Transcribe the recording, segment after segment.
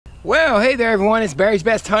Well, hey there everyone, it's Barry's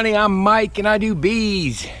Best Honey. I'm Mike and I do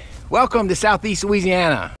bees. Welcome to Southeast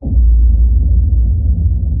Louisiana.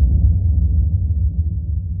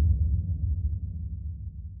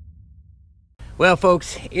 Well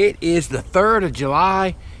folks, it is the 3rd of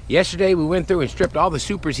July. Yesterday we went through and stripped all the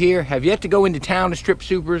supers here. Have yet to go into town to strip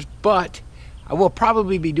supers, but I will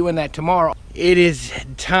probably be doing that tomorrow. It is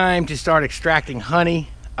time to start extracting honey.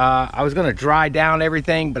 I was gonna dry down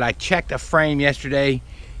everything, but I checked a frame yesterday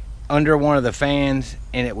under one of the fans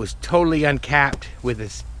and it was totally uncapped with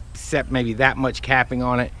except maybe that much capping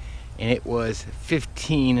on it, and it was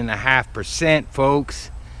 15.5%, folks.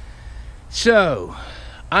 So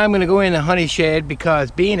I'm gonna go in the honey shed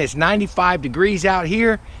because being it's 95 degrees out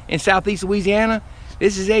here in Southeast Louisiana,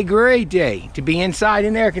 this is a great day to be inside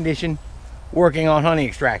in air conditioning working on honey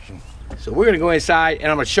extraction. So we're gonna go inside and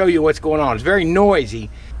I'm gonna show you what's going on. It's very noisy.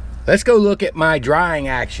 Let's go look at my drying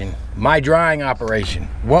action, my drying operation,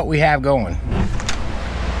 what we have going.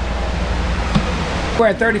 We're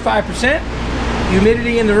at 35%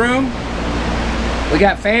 humidity in the room. We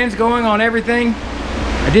got fans going on everything.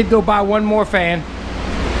 I did go buy one more fan.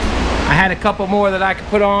 I had a couple more that I could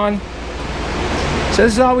put on. So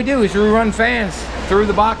this is all we do is we run fans through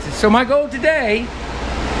the boxes. So my goal today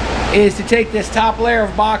is to take this top layer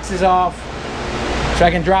of boxes off so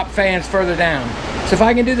I can drop fans further down. So if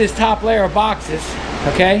I can do this top layer of boxes,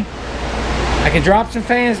 okay, I can drop some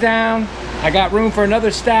fans down. I got room for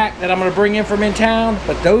another stack that I'm gonna bring in from in town,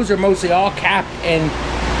 but those are mostly all capped and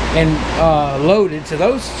loaded, so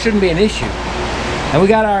those shouldn't be an issue. And we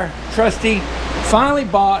got our trusty, finally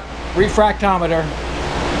bought refractometer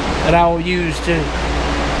that I will use to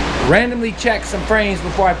randomly check some frames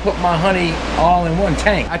before I put my honey all in one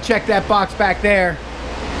tank. I checked that box back there,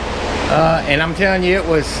 and I'm telling you, it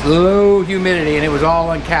was low humidity and it was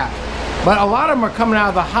all uncapped. But a lot of them are coming out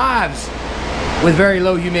of the hives with very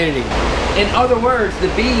low humidity. In other words, the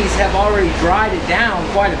bees have already dried it down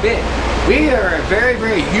quite a bit. We are a very,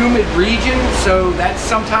 very humid region, so that's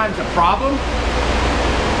sometimes a problem.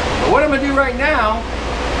 But what I'm gonna do right now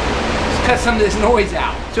is cut some of this noise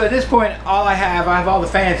out. So at this point, I have all the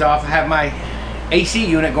fans off. I have my AC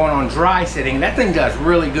unit going on dry setting. That thing does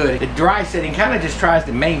really good. The dry setting kind of just tries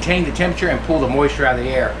to maintain the temperature and pull the moisture out of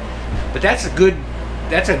the air. But that's a good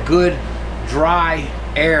dry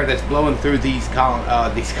air that's blowing through these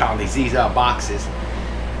boxes.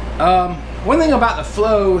 One thing about the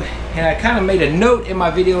flow, and I kind of made a note in my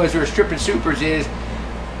video as we were stripping supers, is,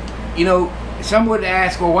 you know, some would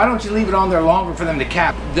ask, well, why don't you leave it on there longer for them to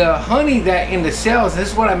cap? The honey that in the cells, this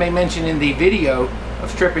is what I may mention in the video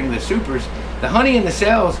of stripping the supers, the honey in the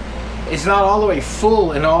cells is not all the way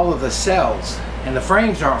full in all of the cells, and the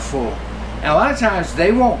frames aren't full. And a lot of times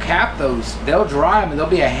they won't cap those. They'll dry them and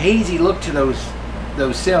there'll be a hazy look to those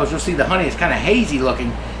cells. You'll see the honey is kind of hazy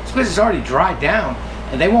looking. It's because it's already dried down,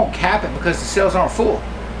 and they won't cap it because the cells aren't full.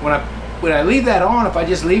 When I leave that on, if I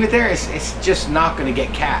just leave it there, it's just not going to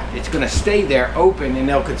get capped. It's going to stay there open and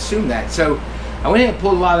they'll consume that. So I went ahead and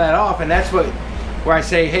pulled a lot of that off, and that's where I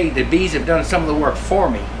say, hey, the bees have done some of the work for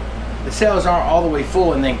me. The cells aren't all the way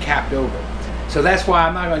full and then capped over. So that's why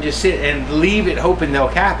I'm not going to just sit and leave it hoping they'll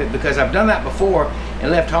cap it, because I've done that before and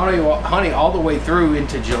left honey all the way through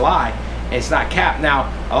into July. It's not capped. Now,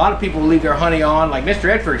 a lot of people leave their honey on, like Mr.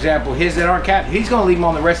 Ed, for example, his that aren't capped, he's going to leave them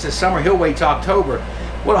on the rest of the summer. He'll wait till October.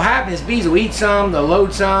 What'll happen is bees will eat some, they'll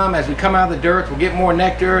load some. As we come out of the dirt, we'll get more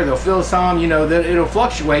nectar, they'll fill some, you know, it'll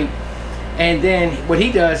fluctuate. And then what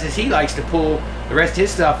he does is he likes to pull the rest of his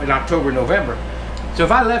stuff in October, November. So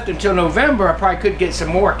if I left until November, I probably could get some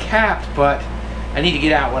more capped, but I need to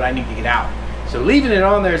get out what I need to get out. So leaving it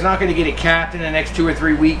on there is not going to get it capped in the next 2 or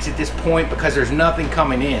 3 weeks at this point, because there's nothing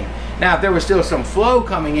coming in. Now, if there was still some flow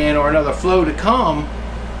coming in or another flow to come,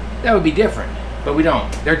 that would be different. But we don't.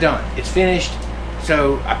 They're done. It's finished.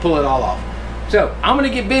 So I pull it all off. So I'm going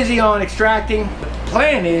to get busy on extracting. The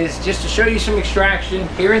plan is just to show you some extraction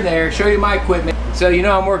here and there, show you my equipment. So you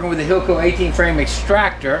know I'm working with the Hilco 18 frame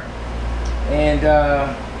extractor, and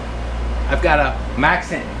I've got a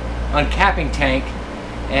Maxent uncapping tank,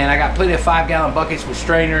 and I got plenty of 5-gallon buckets with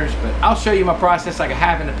strainers, but I'll show you my process like I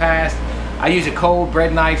have in the past. I use a cold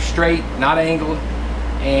bread knife, straight, not angled,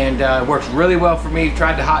 and it works really well for me.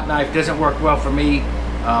 Tried the hot knife, doesn't work well for me.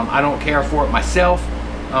 I don't care for it myself.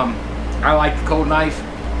 I like the cold knife.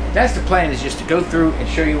 That's the plan, is just to go through and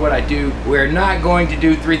show you what I do. We're not going to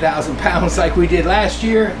do 3,000 pounds like we did last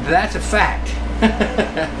year. That's a fact.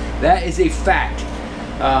 That is a fact.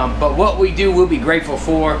 But what we do, we'll be grateful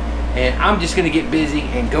for. And I'm just going to get busy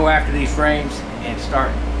and go after these frames and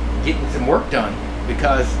start getting some work done,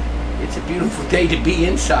 because it's a beautiful day to be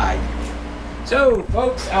inside. So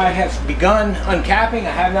folks, I have begun uncapping.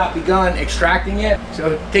 I have not begun extracting yet.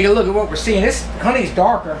 So take a look at what we're seeing. This honey's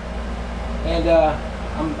darker, and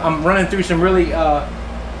I'm running through some really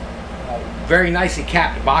very nicely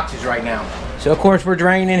capped boxes right now. So of course we're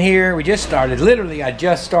draining here. We just started, literally I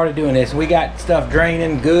just started doing this. We got stuff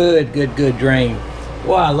draining, good drain.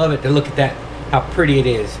 Well, I love it to look at that, how pretty it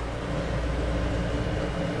is.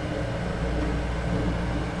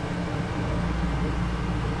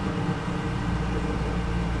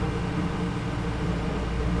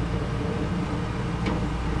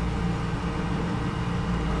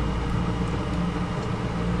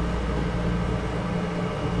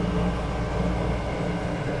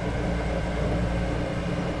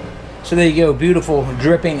 So there you go, beautiful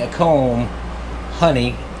dripping comb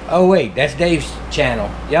honey. Oh wait, that's Dave's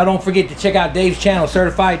channel. Y'all don't forget to check out Dave's channel,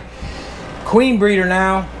 certified queen breeder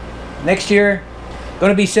now. Next year,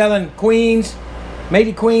 gonna be selling queens,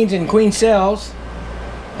 mated queens and queen cells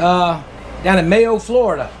down in Mayo,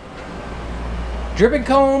 Florida. Dripping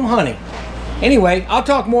comb honey. Anyway, I'll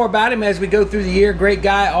talk more about him as we go through the year. Great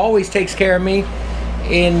guy, always takes care of me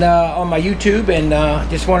on my YouTube, and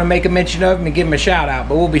just want to make a mention of him and give him a shout out.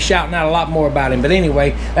 But we'll be shouting out a lot more about him. But anyway,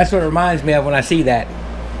 that's what it reminds me of when I see that.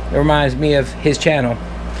 It reminds me of his channel.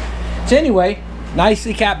 So anyway,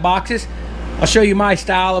 nicely capped boxes. I'll show you my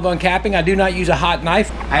style of uncapping. I do not use a hot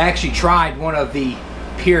knife. I actually tried one of the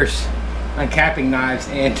Pierce uncapping knives,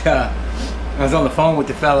 and I was on the phone with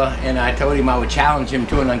the fella, and I told him I would challenge him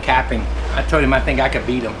to an uncapping. I told him I think I could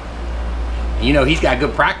beat him. You know, he's got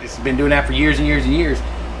good practice. He's been doing that for years and years and years.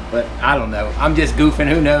 But I don't know. I'm just goofing.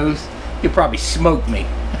 Who knows? He'll probably smoke me.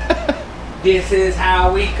 This is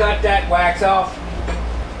how we cut that wax off.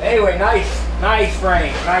 Anyway, nice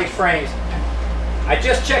frames. Nice frames. I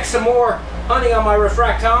just checked some more honey on my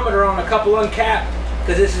refractometer on a couple uncapped,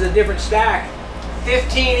 because this is a different stack.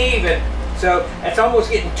 15 even. So that's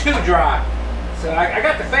almost getting too dry. So I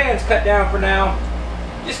got the fans cut down for now.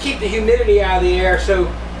 Just keep the humidity out of the air so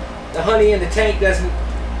the honey in the tank doesn't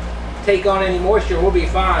take on any moisture. We'll be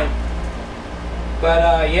fine.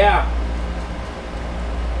 But yeah,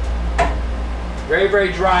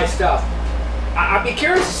 very dry stuff. I'd be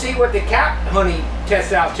curious to see what the cap honey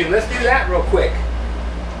tests out to. Let's do that real quick.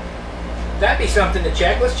 That'd be something to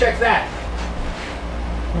check. Let's check that.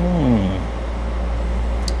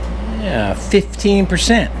 Yeah,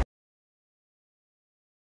 15%.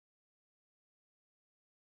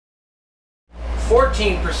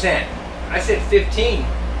 14%. I said 15.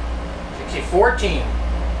 Actually 14.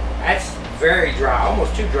 That's very dry,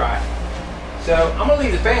 almost too dry. So I'm gonna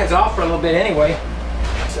leave the fans off for a little bit anyway.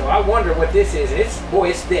 So I wonder what this is. It's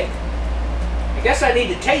thick. I guess I need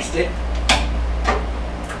to taste it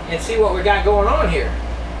and see what we got going on here.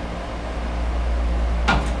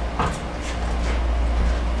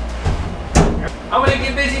 I'm gonna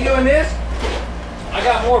get busy doing this. I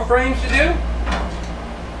got more frames to do.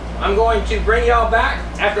 I'm going to bring y'all back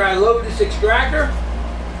after I load this extractor,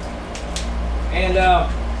 and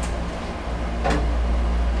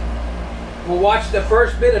we'll watch the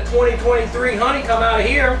first bit of 2023 honey come out of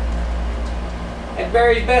here at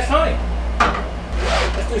Barry's Best Honey.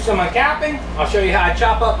 Let's do some uncapping. I'll show you how I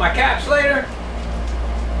chop up my caps later,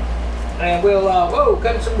 and we'll whoa,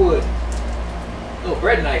 cutting some wood. Little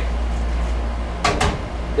bread knife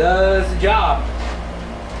does the job.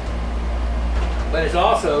 But it's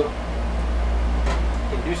also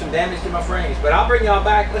can do some damage to my frames. But I'll bring y'all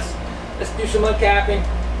back. Let's do some uncapping,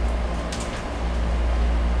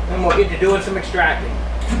 and we'll get to doing some extracting.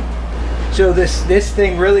 So this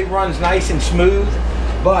thing really runs nice and smooth,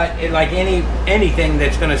 but like anything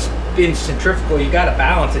that's going to spin centrifugal, you got to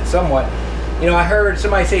balance it somewhat. You know, I heard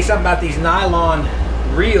somebody say something about these nylon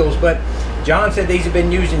reels, but John said these have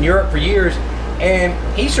been used in Europe for years, and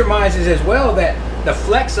he surmises as well that the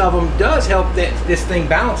flex of them does help this thing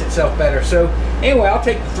balance itself better. So anyway, I'll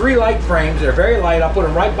take 3 light frames. They're very light. I'll put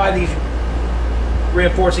them right by these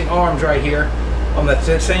reinforcing arms right here on the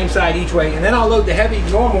same side each way, and then I'll load the heavy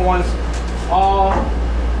normal ones all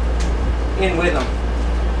in with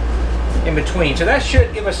them in between. So that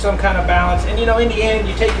should give us some kind of balance. And you know, in the end,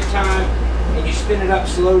 you take your time and you spin it up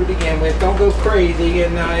slow to begin with. Don't go crazy,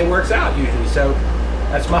 and it works out usually. So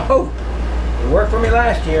that's my hope. It worked for me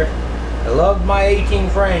last year. I loved my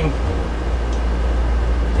 18 frame.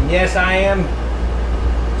 And yes, I am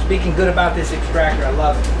speaking good about this extractor. I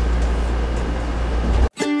love it.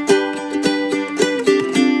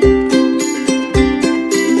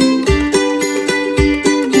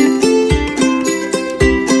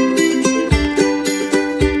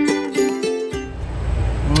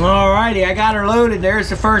 Alrighty, I got her loaded. There's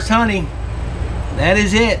the first honey. That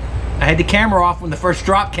is it. I had the camera off when the first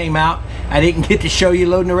drop came out, I didn't get to show you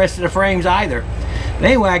loading the rest of the frames either. But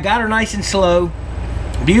anyway, I got her nice and slow.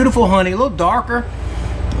 Beautiful honey, a little darker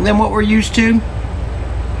than what we're used to.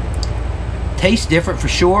 Tastes different for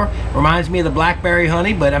sure. Reminds me of the blackberry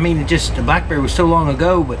honey, but I mean, the blackberry was so long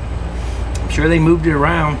ago, but I'm sure they moved it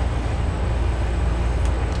around.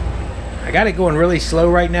 I got it going really slow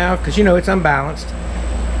right now because, you know, it's unbalanced.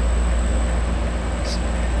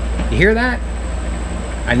 You hear that?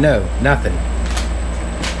 I know, nothing.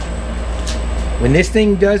 When this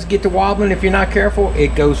thing does get to wobbling, if you're not careful,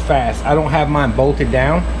 it goes fast. I don't have mine bolted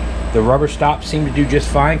down. The rubber stops seem to do just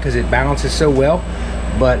fine because it balances so well.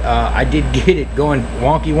 But I did get it going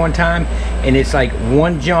wonky one time, and it's like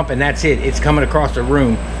one jump and that's it. It's coming across the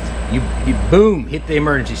room. You boom, hit the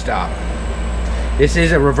emergency stop. This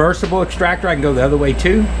is a reversible extractor. I can go the other way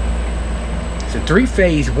too. It's a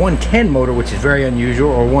 3-phase 110 motor, which is very unusual,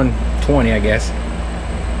 or 120, I guess.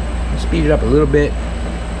 Speed it up a little bit.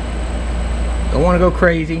 Don't want to go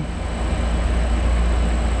crazy.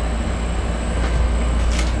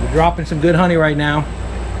 We're dropping some good honey right now.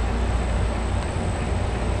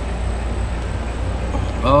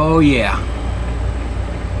 Oh yeah.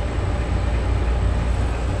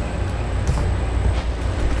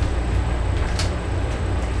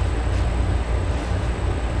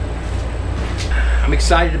 I'm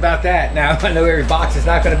excited about that. Now, I know every box is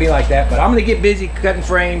not going to be like that, but I'm going to get busy cutting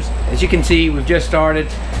frames. As you can see, we've just started.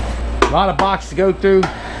 A lot of boxes to go through,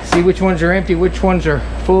 see which ones are empty, which ones are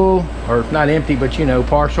full, or not empty, but you know,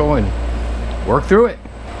 partial, and work through it.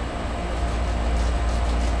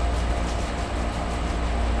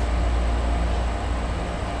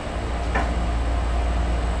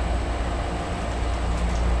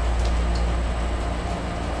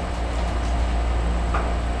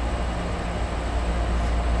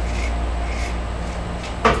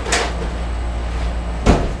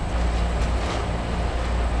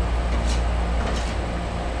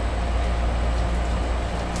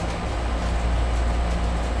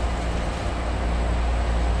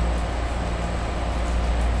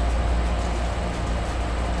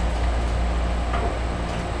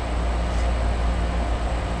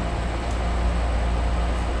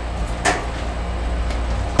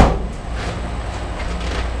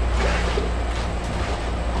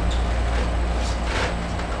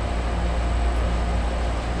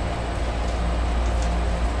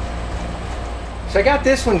 So I got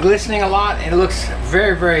this one glistening a lot, and it looks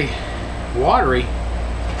very, very watery,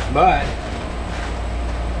 but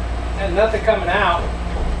there's nothing coming out.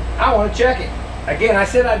 I want to check it. Again, I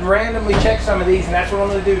said I'd randomly check some of these, and that's what I'm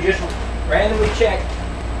going to do, just randomly check.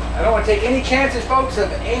 I don't want to take any chances, folks,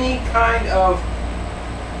 of any kind of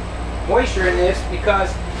moisture in this,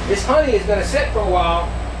 because this honey is going to sit for a while,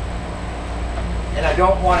 and I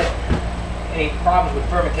don't want any problems with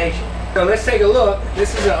fermentation. So let's take a look.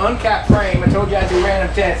 This is an uncapped frame. I told you I'd do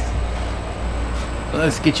random tests.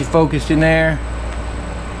 Let's get you focused in there.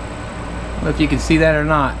 I don't know if you can see that or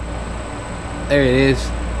not. There it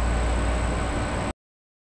is.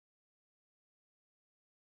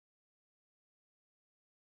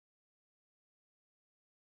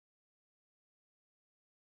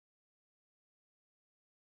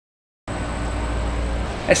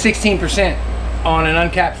 That's 16% on an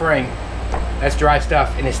uncapped frame. That's dry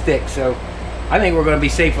stuff, and it's thick, so I think we're going to be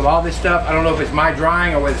safe with all this stuff. I don't know if it's my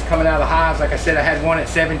drying or whether it's coming out of the hives. Like I said, I had one at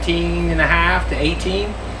 17.5 to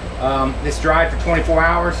 18. This dried for 24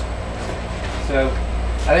 hours, so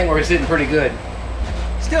I think we're sitting pretty good.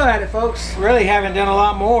 Still at it, folks. Really haven't done a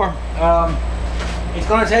lot more. It's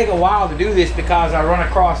going to take a while to do this because I run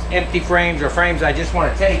across empty frames or frames I just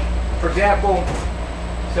want to take. For example,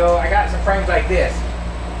 so I got some frames like this.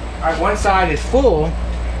 All right, one side is full.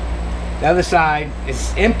 The other side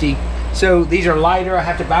is empty, so these are lighter. I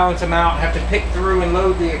have to balance them out. I have to pick through and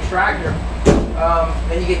load the extractor.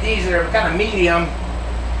 Then you get these that are kind of medium,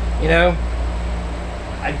 you know.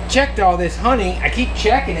 I checked all this honey. I keep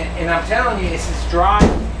checking it, and I'm telling you, it's dry.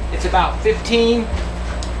 It's about 15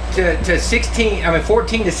 to 16, I mean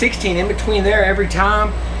 14 to 16 in between there every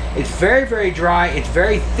time. It's very, very dry. It's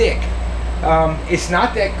very thick. It's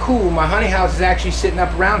not that cool. My honey house is actually sitting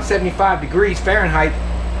up around 75 degrees Fahrenheit.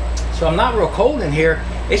 So I'm not real cold in here.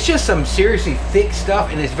 It's just some seriously thick stuff,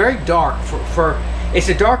 and it's very dark. It's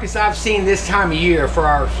the darkest I've seen this time of year for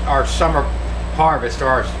our summer harvest, or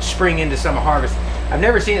our spring into summer harvest. I've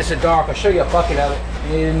never seen it so dark. I'll show you a bucket of it.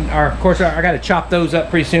 And of course, I got to chop those up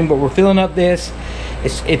pretty soon, but we're filling up this.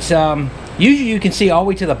 It's usually you can see all the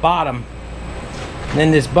way to the bottom. And then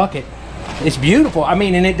this bucket, it's beautiful. I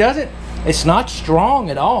mean, and it's not strong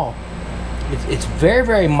at all. It's very,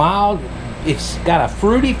 very mild. It's got a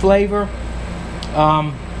fruity flavor.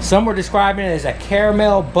 Some were describing it as a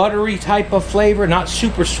caramel buttery type of flavor, not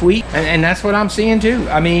super sweet, and that's what I'm seeing too.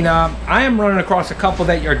 I mean, I am running across a couple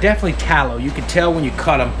that are definitely tallow. You can tell when you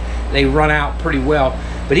cut them, they run out pretty well.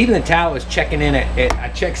 But even the tallow is checking in at I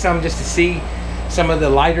checked some just to see some of the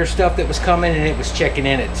lighter stuff that was coming, and it was checking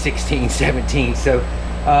in at 16, 17. So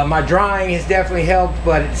my drying has definitely helped,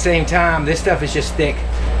 but at the same time, this stuff is just thick.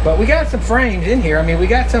 But we got some frames in here. I mean, we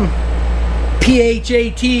got some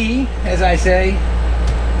PHAT, as I say,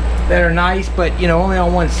 that are nice, but you know, only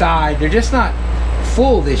on one side. They're just not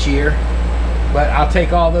full this year, but I'll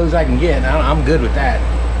take all those I can get. I'm good with that.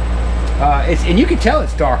 And you can tell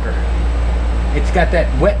it's darker. It's got that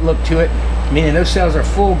wet look to it, meaning those cells are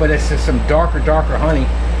full, but it's just some darker honey.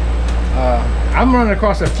 I'm running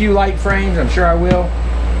across a few light frames. I'm sure I will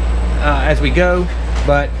as we go,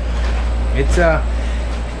 but it's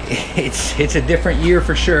a different year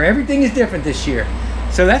for sure. Everything is different this year.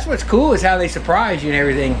 So that's what's cool, is how they surprise you and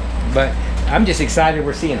everything. But I'm just excited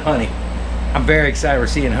we're seeing honey. I'm very excited we're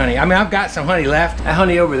seeing honey. I mean, I've got some honey left. That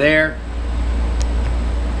honey over there,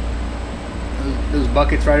 those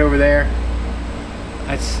buckets right over there,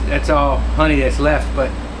 that's all honey that's left. But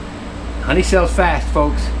honey sells fast,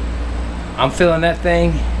 folks. I'm filling that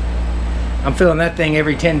thing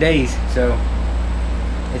every 10 days, so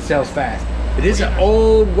it sells fast. But this is an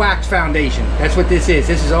old wax foundation. That's what this is.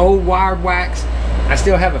 This is old wired wax. I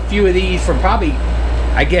still have a few of these from probably,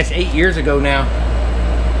 I guess, 8 years ago now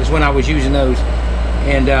is when I was using those.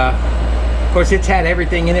 And of course, it's had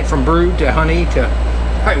everything in it from brood to honey to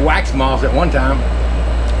probably wax moths at one time.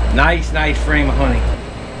 Nice frame of honey.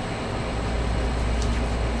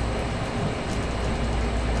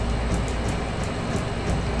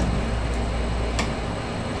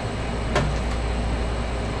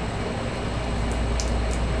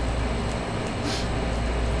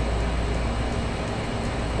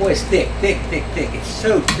 Boy, it's thick. It's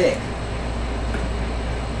so thick.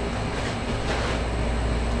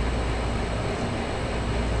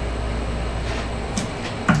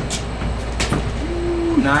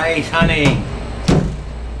 Ooh, nice honey.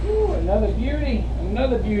 Ooh, another beauty.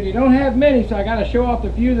 Don't have many, so I got to show off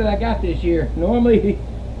the few that I got this year. Normally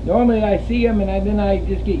I see them, and then I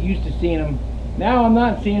just get used to seeing them. Now I'm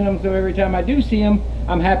not seeing them, so every time I do see them,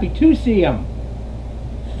 I'm happy to see them.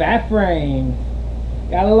 Fat frames.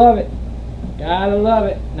 Gotta love it.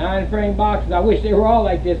 9 frame boxes. I wish they were all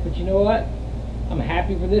like this, but you know what? I'm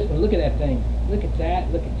happy for this one. Look at that thing. Look at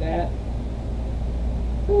that.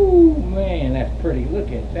 Ooh, man, that's pretty.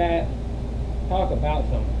 Look at that. Talk about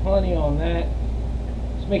some honey on that.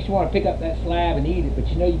 Just makes you want to pick up that slab and eat it, but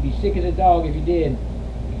you know you'd be sick as a dog if you did.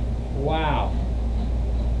 Wow.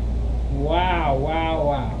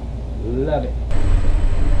 Love it.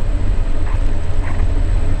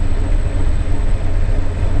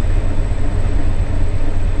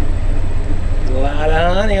 A lot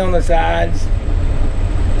of honey on the sides.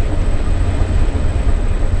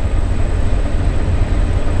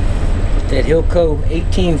 That Hilco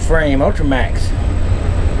 18 frame Ultramax.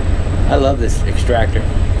 I love this extractor.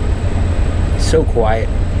 It's so quiet.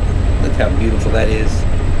 Look how beautiful that is.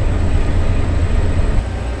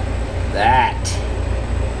 That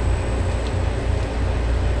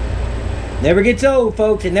never gets old,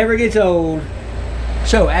 folks. It never gets old.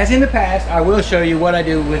 So, as in the past, I will show you what I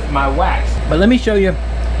do with my wax. But let me show you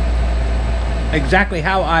exactly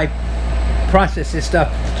how I process this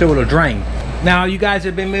stuff so it'll drain. Now, you guys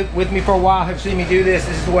have been with me for a while, have seen me do this.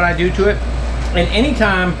 This is what I do to it. And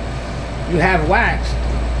anytime you have wax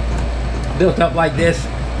built up like this,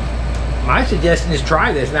 my suggestion is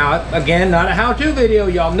try this. Now, again, not a how-to video.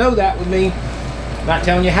 Y'all know that with me. I'm not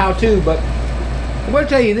telling you how to, but I'm going to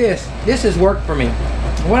tell you this. This has worked for me.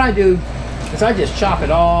 What I do is I just chop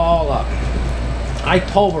it all up. I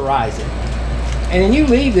pulverize it. And then you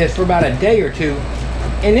leave this for about a day or two,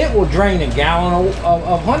 and it will drain a gallon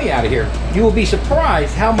of honey out of here. You will be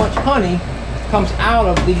surprised how much honey comes out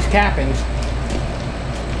of these cappings.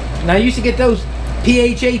 Now, I used to get those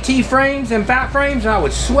PHAT frames and fat frames, and I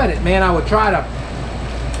would sweat it, man. I would try to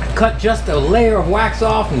cut just a layer of wax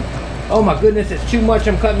off, and oh my goodness, it's too much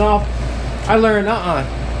I'm cutting off. I learned,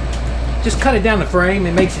 just cut it down the frame.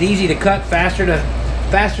 It makes it easy to cut, faster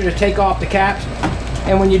to take off the caps.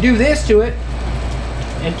 And when you do this to it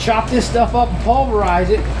and chop this stuff up and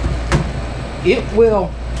pulverize it, it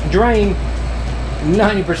will drain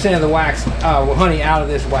 90% of the wax, honey out of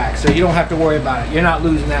this wax. So you don't have to worry about it. You're not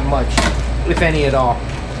losing that much, if any at all.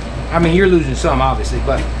 I mean, you're losing some obviously,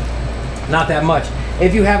 but not that much.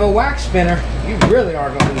 If you have a wax spinner, you really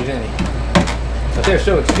aren't going to lose any. But they're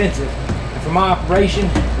so expensive. And for my operation,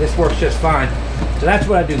 this works just fine. So that's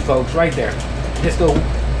what I do, folks, right there. Just go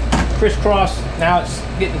crisscross. Now it's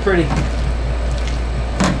getting pretty.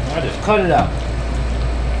 I just cut it up.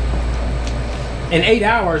 In 8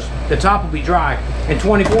 hours, the top will be dry. In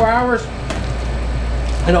 24 hours,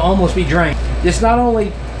 it'll almost be drained. This not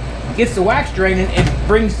only gets the wax draining, it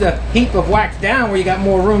brings the heap of wax down where you got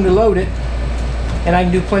more room to load it, and I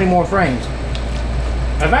can do plenty more frames.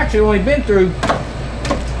 I've actually only been through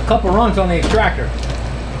a couple runs on the extractor,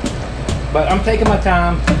 but I'm taking my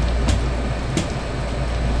time.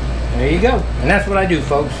 There you go. And that's what I do,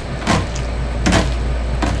 folks.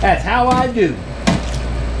 That's how I do.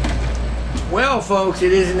 Well, folks,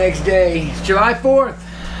 it is the next day. It's July 4th.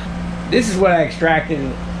 This is what I extracted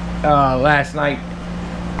last night.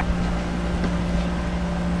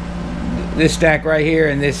 This stack right here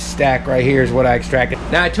and this stack right here is what I extracted.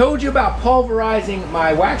 Now, I told you about pulverizing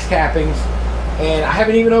my wax cappings, and I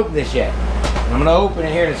haven't even opened this yet. I'm gonna open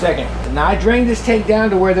it here in a second. Now, I drained this tank down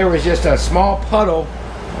to where there was just a small puddle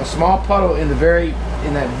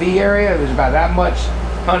in that V area. There was about that much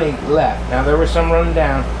honey left. Now, there was some running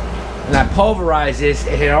down, and I pulverized this.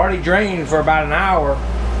 It had already drained for about an hour,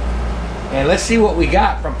 and let's see what we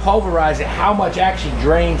got from pulverizing, how much actually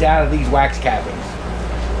drains out of these wax cappings.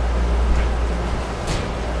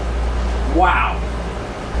 Wow,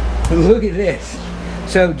 look at this.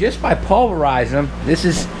 So just by pulverizing them, this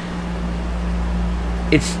is,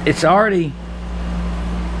 it's already,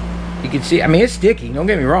 you can see, I mean, it's sticky, don't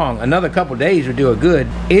get me wrong. Another couple days would do it good.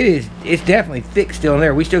 It's definitely thick still in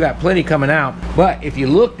there. We still got plenty coming out. But if you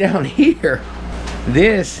look down here,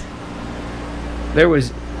 there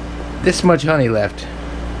was this much honey left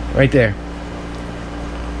right there.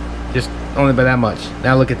 Just only by that much.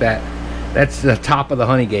 Now look at that. That's the top of the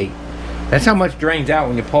honey gate. That's how much drains out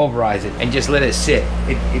when you pulverize it and just let it sit.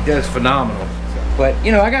 It does phenomenal. But,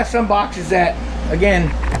 you know, I got some boxes that, again,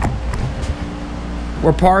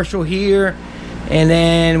 we're partial here, and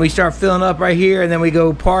then we start filling up right here, and then we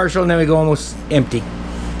go partial, and then we go almost empty.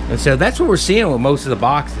 And so that's what we're seeing with most of the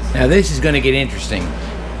boxes. Now this is going to get interesting.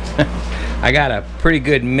 I got a pretty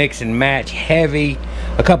good mix and match, heavy,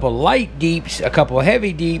 a couple light deeps, a couple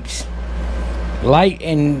heavy deeps, light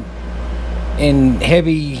and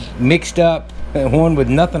heavy mixed up, one with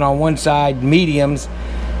nothing on one side, mediums.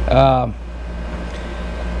 I'm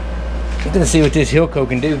gonna see what this Hilco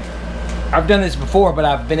can do. I've done this before, but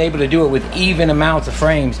I've been able to do it with even amounts of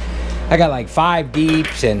frames. I got like 5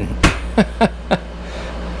 deeps, and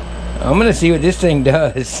I'm gonna see what this thing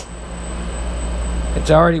does.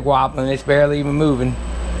 It's already wobbling, it's barely even moving.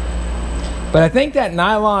 But I think that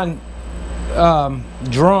nylon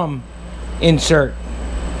drum insert,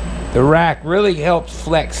 the rack, really helps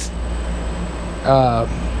flex.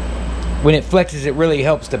 When it flexes, it really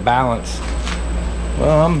helps to balance.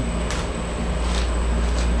 Well,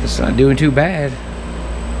 it's not doing too bad.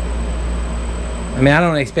 I mean, I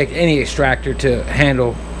don't expect any extractor to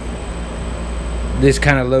handle this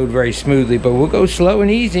kind of load very smoothly, but we'll go slow and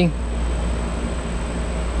easy.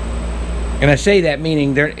 And I say that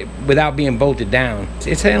meaning without being bolted down.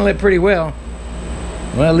 It's handling it pretty well.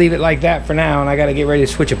 I'm gonna leave it like that for now, and I gotta get ready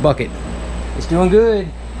to switch a bucket. It's doing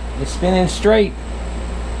good. It's spinning straight,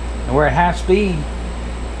 and we're at half speed.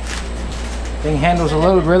 Thing handles the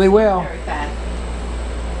load really well. Very fast.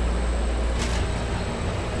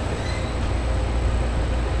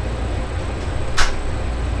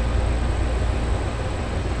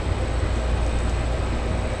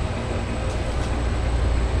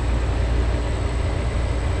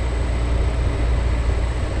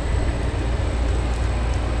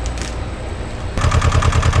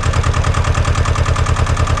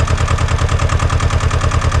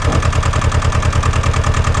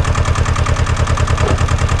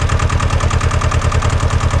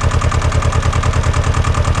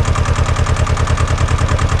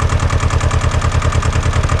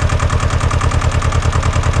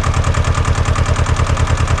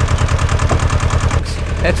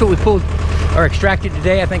 That's what we pulled or extracted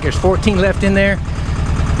today. I think there's 14 left in there,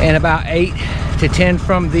 and about 8 to 10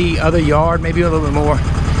 from the other yard, maybe a little bit more.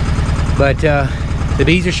 But the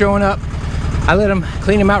bees are showing up. I let them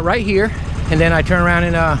clean them out right here, and then I turn around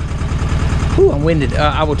and I'm winded.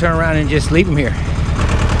 I will turn around and just leave them here.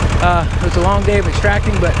 It was a long day of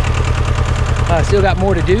extracting, but still got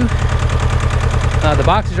more to do. The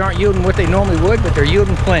boxes aren't yielding what they normally would, but they're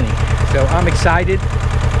yielding plenty. So I'm excited.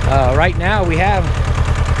 Right now we have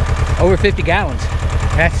over 50 gallons.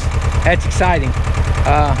 That's exciting.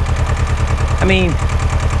 I mean,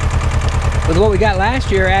 with what we got last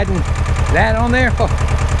year, adding that on there, oh,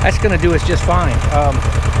 that's gonna do us just fine.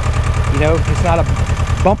 You know, it's not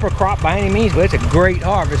a bumper crop by any means, but it's a great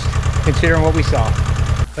harvest considering what we saw.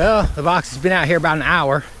 Well, the box has been out here about an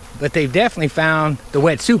hour. but they've definitely found the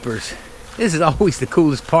wet supers. This is always the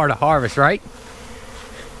coolest part of harvest, right?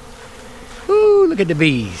 Ooh, look at the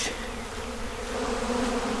bees.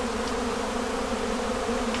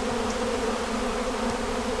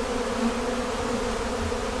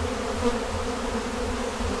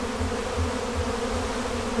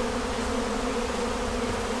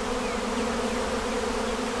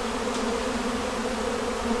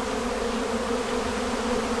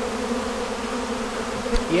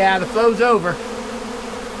 Yeah, the flow's over.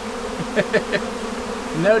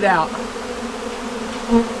 No doubt.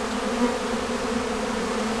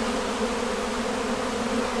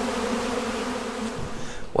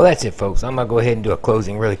 Well, that's it, folks. I'm gonna go ahead and do a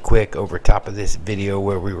closing really quick over top of this video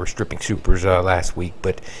where we were stripping supers last week.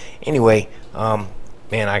 But anyway, man,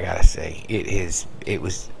 I gotta say, it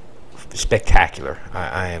was spectacular.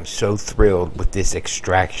 I am so thrilled with this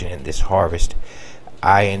extraction and this harvest.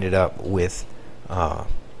 I ended up with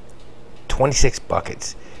 26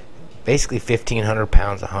 buckets, basically 1,500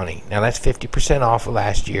 pounds of honey. Now that's 50% off of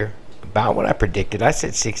last year, about what I predicted. I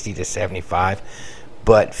said 60 to 75,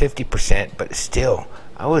 but 50%. But still,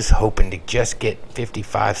 I was hoping to just get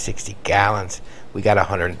 55, 60 gallons. We got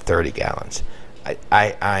 130 gallons.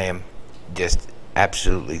 I am just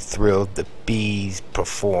absolutely thrilled. The bees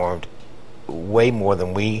performed way more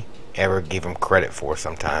than we ever give them credit for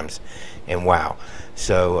sometimes, and wow.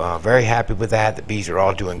 So very happy with that. The bees are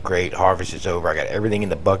all doing great. Harvest is over. I got everything in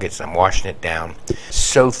the buckets. I'm washing it down.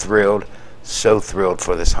 So thrilled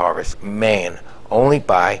for this harvest. Man, only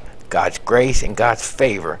by God's grace and God's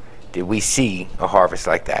favor did we see a harvest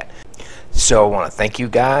like that. So I want to thank you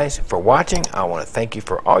guys for watching. I want to thank you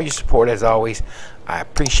for all your support as always. I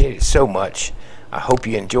appreciate it so much. I hope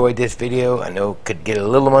you enjoyed this video. I know it could get a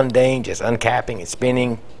little mundane, just uncapping and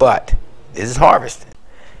spinning, but this is harvest.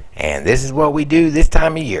 And this is what we do this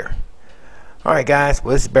time of year. Alright guys,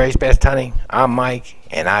 well, this is Barry's Best Honey. I'm Mike,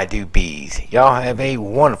 and I do bees. Y'all have a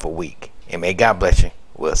wonderful week, and may God bless you.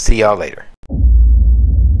 We'll see y'all later.